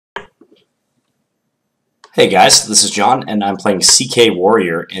Hey guys, this is John, and I'm playing CK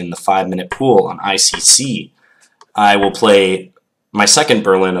Warrior in the 5-minute pool on ICC. I will play my second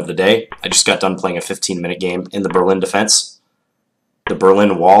Berlin of the day. I just got done playing a 15-minute game in the Berlin defense. The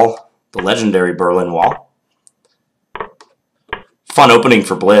Berlin Wall, the legendary Berlin Wall. Fun opening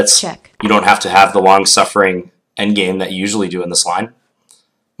for blitz. Check. You don't have to have the long-suffering endgame that you usually do in this line.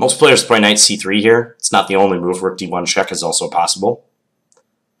 Most players play knight c3 here. It's not the only move. Rook d1 check is also possible.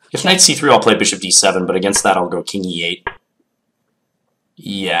 If knight c3, I'll play bishop d7, but against that, I'll go king e8.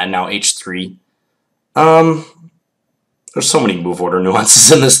 Yeah, now h3. There's so many move order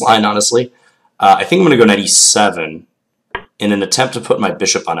nuances in this line, honestly. I think I'm going to go knight e7 in an attempt to put my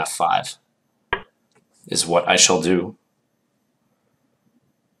bishop on f5, is what I shall do.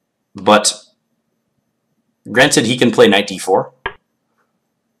 But granted, he can play knight d4,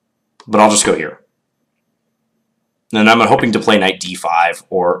 but I'll just go here. And I'm hoping to play knight d5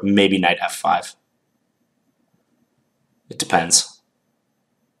 or maybe knight f5. It depends.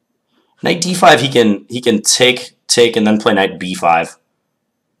 Knight d5 he can take and then play knight b5.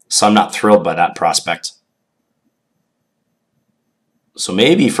 So I'm not thrilled by that prospect. So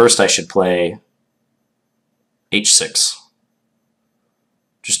maybe first I should play h6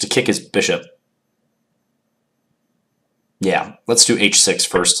 just to kick his bishop. Yeah, let's do h6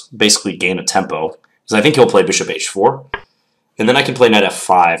 first. Basically gain a tempo. Because I think he'll play bishop h4. And then I can play knight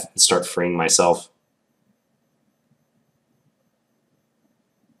f5 and start freeing myself.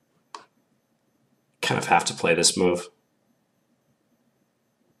 Kind of have to play this move.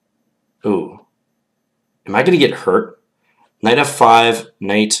 Ooh. Am I going to get hurt? Knight f5,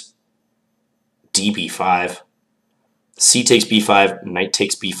 knight db5. C takes b5, knight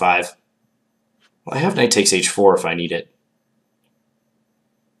takes b5. Well, I have knight takes h4 if I need it.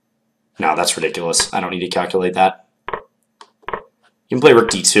 No, that's ridiculous. I don't need to calculate that. You can play rook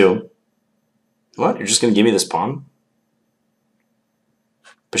d2. What? You're just going to give me this pawn?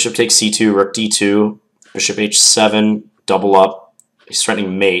 Bishop takes c2, rook d2, bishop h7, double up. He's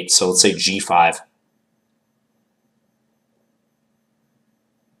threatening mate, so let's say g5.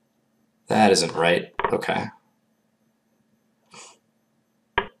 That isn't right. Okay.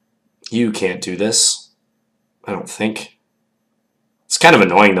 You can't do this. I don't think. It's kind of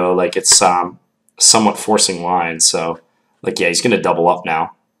annoying though, like it's somewhat forcing lines, so like yeah, he's gonna double up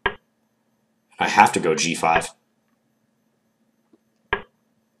now. I have to go g5.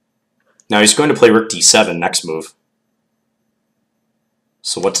 Now he's going to play rook d7 next move.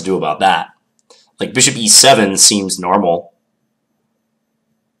 So what to do about that? Like bishop e7 seems normal.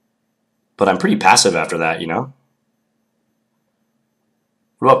 But I'm pretty passive after that, you know?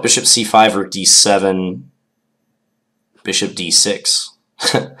 What about bishop c5, rook d7, bishop d6?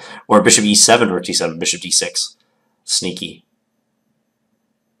 Or bishop e7, rook d7, bishop d6. Sneaky.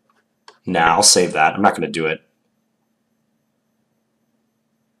 Nah, I'll save that. I'm not going to do it.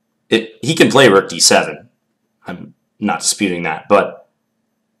 He can play rook d7. I'm not disputing that, but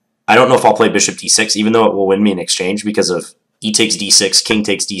I don't know if I'll play bishop d6, even though it will win me an exchange because of e takes d6, king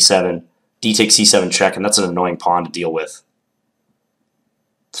takes d7, d takes c7 check, and that's an annoying pawn to deal with.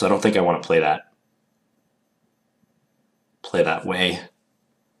 So I don't think I want to play that. Play that way.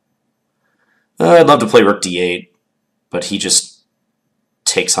 I'd love to play rook d8, but he just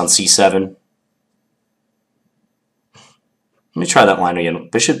takes on c7. Let me try that line again.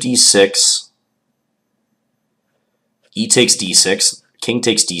 Bishop d6, e takes d6, king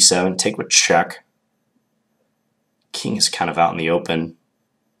takes d7, take with check. King is kind of out in the open.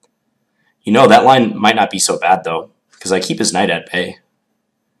 You know, that line might not be so bad, though, because I keep his knight at bay.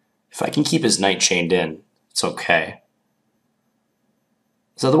 If I can keep his knight chained in, it's okay.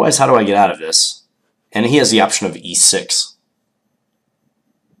 So otherwise, how do I get out of this? And he has the option of e6.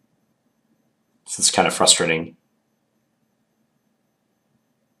 So it's kind of frustrating.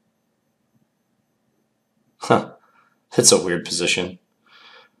 Huh. It's a weird position.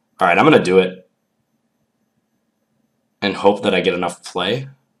 All right, I'm going to do it and hope that I get enough play.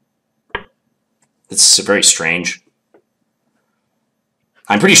 It's very strange.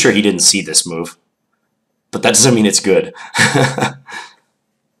 I'm pretty sure he didn't see this move, but that doesn't mean it's good.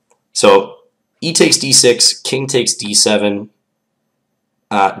 So e takes d6, king takes d7,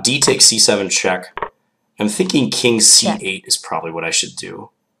 d takes c7 check. I'm thinking king c8 is probably what I should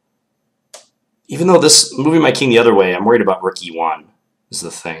do. Even though this moving my king the other way, I'm worried about rook e1 is the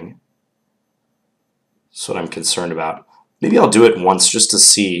thing. That's what I'm concerned about. Maybe I'll do it once just to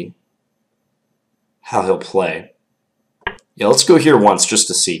see how he'll play. Yeah, let's go here once just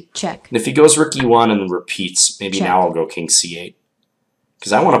to see. Check. And if he goes rook e1 and repeats, maybe Check. now I'll go king c8.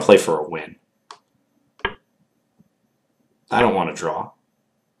 Because I want to play for a win. I don't want to draw.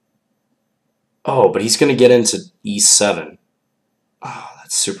 Oh, but he's going to get into e7. Oh,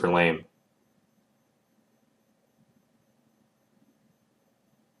 that's super lame.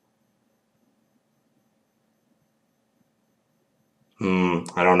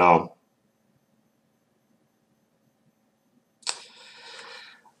 I don't know.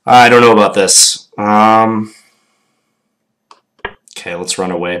 I don't know about this. Okay, let's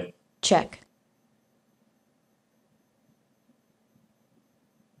run away. Check.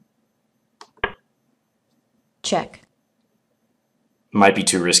 Check. Might be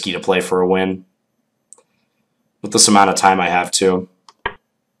too risky to play for a win. With this amount of time I have, too.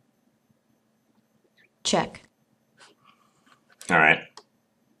 Check. All right.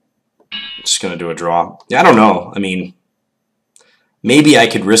 Just going to do a draw. Yeah, I don't know. I mean, maybe I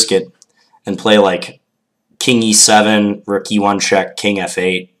could risk it and play like king e7, rook e1 check, king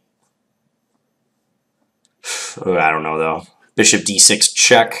f8. I don't know, though. Bishop d6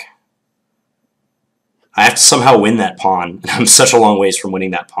 check. I have to somehow win that pawn. I'm such a long ways from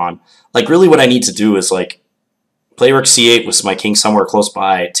winning that pawn. Like, really what I need to do is, like, play rook c8 with my king somewhere close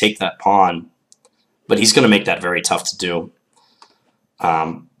by, take that pawn. But he's going to make that very tough to do.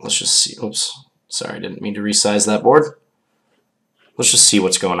 Let's just see. Oops. Sorry, I didn't mean to resize that board. Let's just see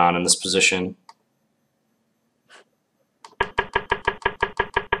what's going on in this position.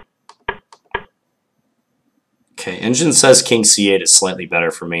 Okay, engine says king c8 is slightly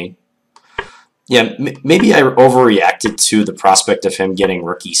better for me. Yeah, maybe I overreacted to the prospect of him getting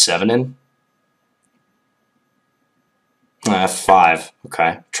rook e7 in. F5.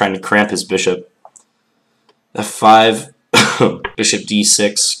 Okay, trying to cramp his bishop. F5, bishop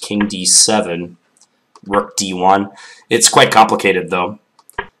d6, king d7, rook d1. It's quite complicated, though,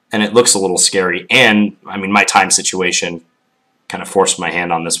 and it looks a little scary. And, I mean, my time situation kind of forced my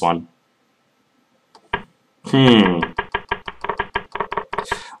hand on this one.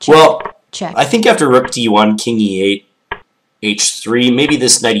 Well, check. I think after rook d1, king e8, h3, maybe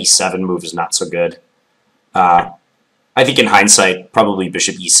this knight e7 move is not so good. I think in hindsight, probably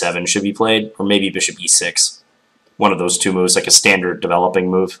bishop e7 should be played, or maybe bishop e6. One of those two moves, like a standard developing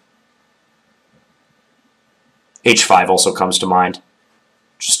move. h5 also comes to mind,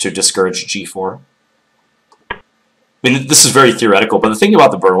 just to discourage g4. I mean, this is very theoretical, but the thing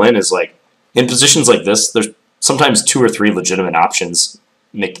about the Berlin is, like, in positions like this, there's sometimes 2 or 3 legitimate options.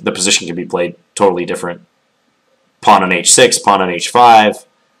 The position can be played totally different. Pawn on h6, pawn on h5,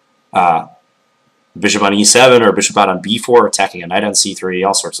 bishop on e7, or bishop out on b4, attacking a knight on c3,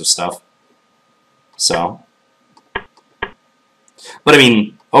 all sorts of stuff. So, but I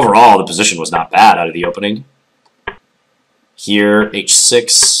mean, overall, the position was not bad out of the opening. Here,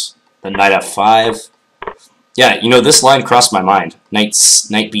 h6, then knight f5. Yeah, you know, this line crossed my mind. Knight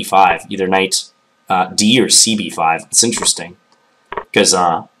b5, either knight d or cb5. It's interesting, because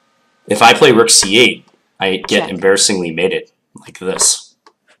if I play rook c8, I get embarrassingly mated like this.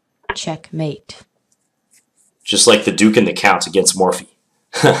 Checkmate. Just like the Duke and the Count against Morphy.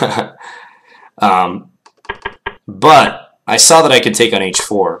 But I saw that I could take on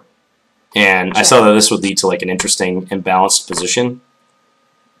h4, and I saw that this would lead to like an interesting imbalanced position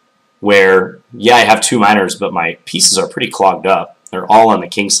where, yeah, I have 2 minors, but my pieces are pretty clogged up. They're all on the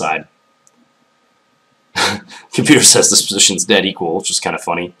king side. Computer says this position's dead equal, which is kind of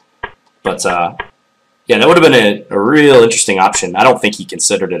funny. But, yeah, that would have been a real interesting option. I don't think he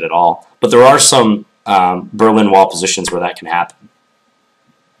considered it at all. But there are some Berlin Wall positions where that can happen.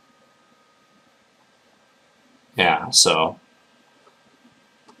 Yeah, so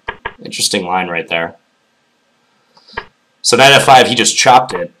interesting line right there. So knight f5, he just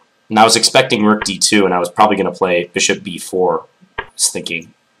chopped it. And I was expecting rook d2, and I was probably going to play bishop b4, I was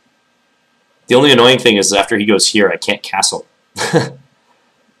thinking. The only annoying thing is after he goes here, I can't castle.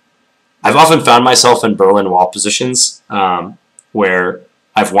 I've often found myself in Berlin Wall positions where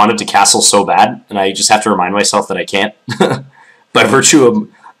I've wanted to castle so bad, and I just have to remind myself that I can't by virtue of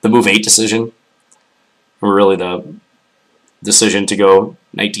the move 8 decision, or really the decision to go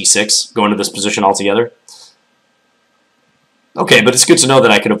knight d6, go into this position altogether. Okay, but it's good to know that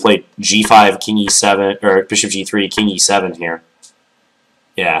I could have played g5, king e7, or bishop g3, king e7 here.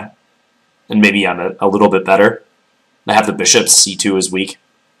 Yeah, and maybe I'm a little bit better. I have the bishop, c2 is weak.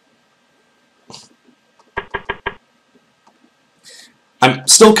 I'm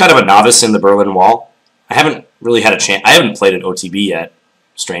still kind of a novice in the Berlin Wall. I haven't really had a chance. I haven't played at OTB yet,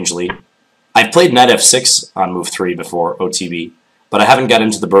 strangely. I've played knight f6 on move 3 before OTB, but I haven't got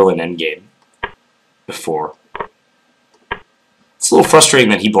into the Berlin endgame before. It's a little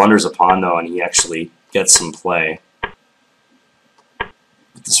frustrating that he blunders a pawn, though, and he actually gets some play.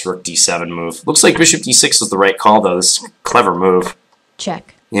 With this rook d7 move. Looks like bishop d6 is the right call, though. This is a clever move.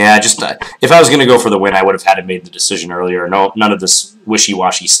 Check. Yeah, just if I was going to go for the win, I would have had to made the decision earlier. No, none of this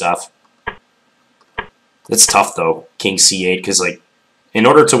wishy-washy stuff. It's tough, though, king c8, because, like, in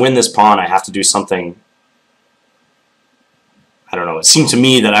order to win this pawn, I have to do something... I don't know. It seemed to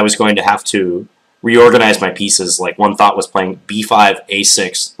me that I was going to have to reorganize my pieces. Like, one thought was playing b5,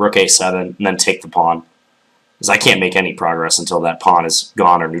 a6, rook a7, and then take the pawn. Because I can't make any progress until that pawn is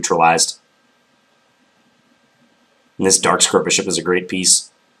gone or neutralized. And this dark square bishop is a great piece.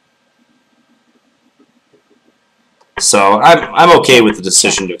 So I'm okay with the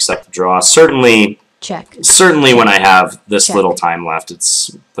decision to accept the draw. Certainly when I have this little time left,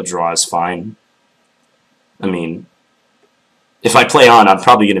 the draw is fine. I mean, if I play on, I'm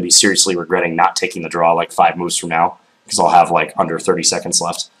probably going to be seriously regretting not taking the draw like 5 moves from now, because I'll have like under 30 seconds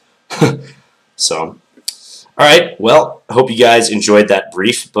left. So, all right, well, I hope you guys enjoyed that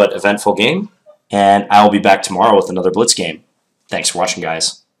brief but eventful game, and I'll be back tomorrow with another Blitz game. Thanks for watching,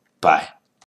 guys. Bye.